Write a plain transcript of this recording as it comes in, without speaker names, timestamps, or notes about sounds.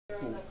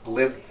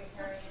lived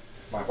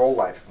my whole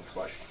life in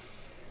Flushing,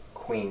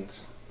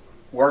 Queens,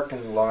 worked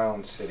in Long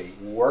Island City,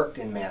 worked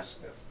in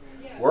Maspeth,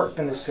 worked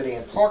in the city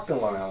and parked in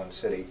Long Island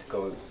City to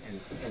go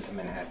into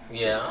Manhattan.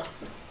 Yeah.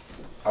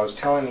 I was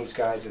telling these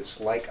guys it's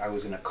like I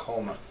was in a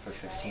coma for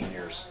 15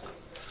 years.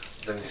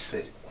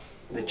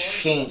 The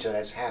change that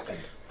has happened.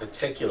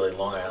 Particularly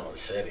Long Island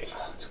City.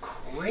 Oh, it's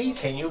crazy.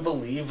 Can you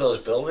believe those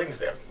buildings?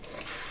 They're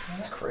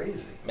That's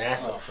crazy.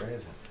 massive. Oh,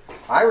 crazy.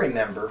 I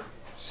remember,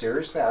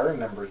 seriously, I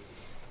remember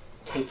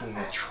taking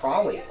the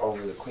trolley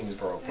over the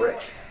Queensboro Bridge.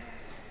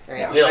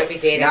 Right, you might be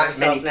dating Not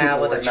yourself many now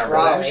people with a remember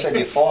trolley. that. You said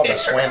you fall and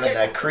swam in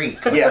that creek.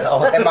 Yeah,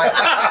 and my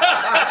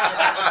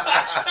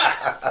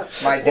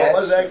What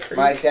was that creek?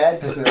 my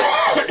dad's I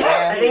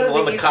think it was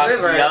When the the East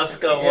River.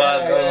 Kosciuszko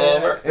goes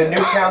over. the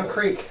Newtown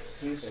Creek.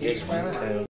 You swam it?